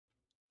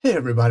Hey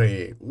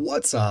everybody,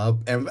 what's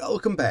up and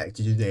welcome back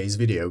to today's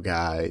video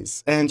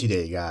guys. And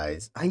today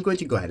guys, I'm going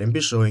to go ahead and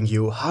be showing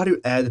you how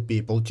to add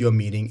people to a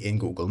meeting in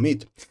Google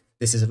Meet.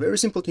 This is a very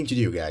simple thing to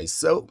do guys,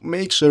 so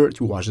make sure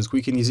to watch this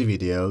quick and easy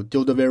video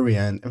till the very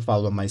end and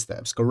follow my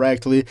steps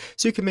correctly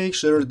so you can make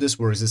sure this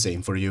works the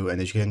same for you and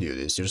that you can do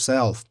this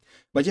yourself.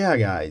 But yeah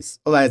guys,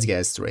 let's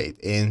get straight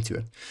into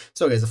it.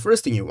 So guys, the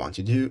first thing you want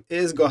to do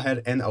is go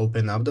ahead and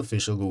open up the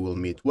official Google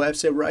Meet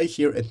website right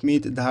here at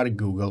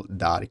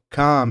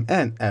meet.google.com,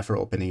 and after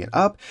opening it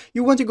up,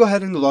 you want to go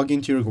ahead and log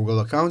into your Google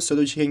account so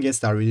that you can get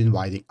started with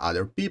inviting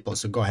other people.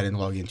 So go ahead and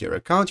log into your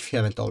account if you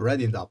haven't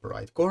already in the upper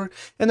right corner,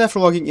 and after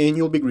logging in,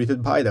 you'll be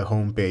greeted by the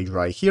home page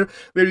right here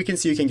where you can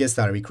see you can get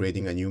started with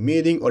creating a new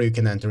meeting, or you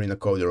can enter in a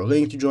code or a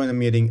link to join a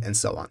meeting and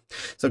so on.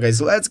 So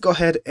guys, let's go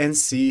ahead and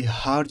see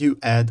how do you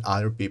add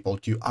other people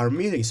to our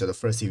meeting. So the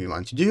first thing we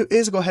want to do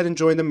is go ahead and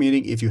join the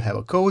meeting if you have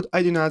a code.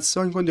 I do not, so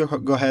I'm going to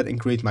go ahead and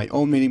create my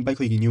own meeting by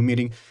clicking new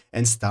meeting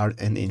and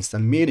start an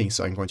instant meeting.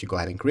 So I'm going to go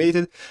ahead and create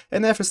it,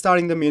 and after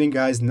starting the meeting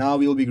guys, now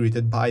we'll be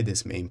greeted by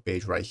this main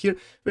page right here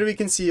where we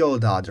can see all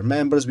the other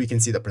members, we can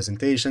see the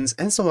presentations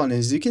and so on.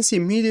 As you can see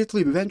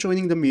immediately when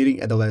joining the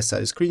meeting at the left side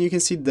of the screen, you can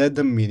see that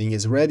the meeting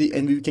is ready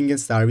and we can get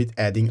started with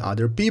adding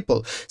other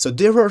people. So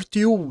there are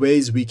two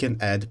ways we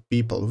can add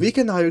people. We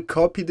can either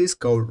copy this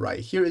code right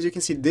here. As you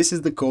can see, this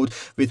is the code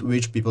with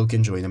which people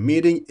can join a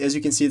meeting. As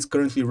you can see, it's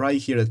currently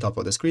right here at the top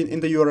of the screen in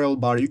the URL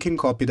bar. You can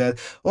copy that,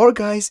 or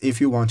guys, if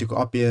you want to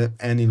copy it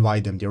and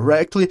invite them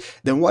directly,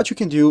 then what you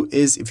can do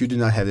is, if you do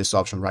not have this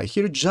option right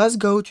here, just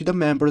go to the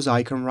members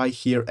icon right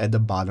here at the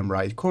bottom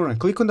right corner,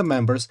 click on the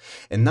members,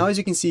 and now as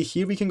you can see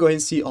here, we can go ahead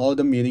and see all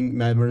the meeting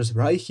members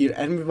right here,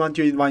 and we want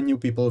to invite new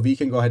people, we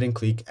can go ahead and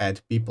click add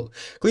people.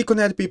 Click on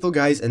add people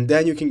guys, and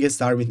then you can get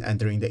started with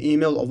entering the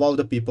email of all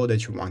the people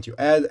that you want to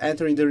add,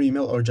 entering their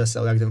email, or just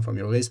select them from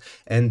your list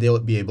and they'll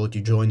be able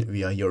to join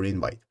via your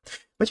invite.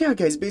 But yeah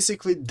guys,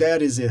 basically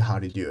that is it how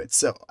to do it.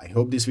 So I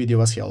hope this video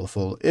was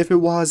helpful. If it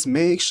was,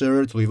 make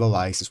sure to leave a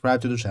like,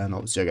 subscribe to the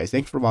channel. So yeah guys,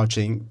 thanks for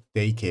watching,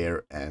 take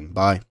care and bye.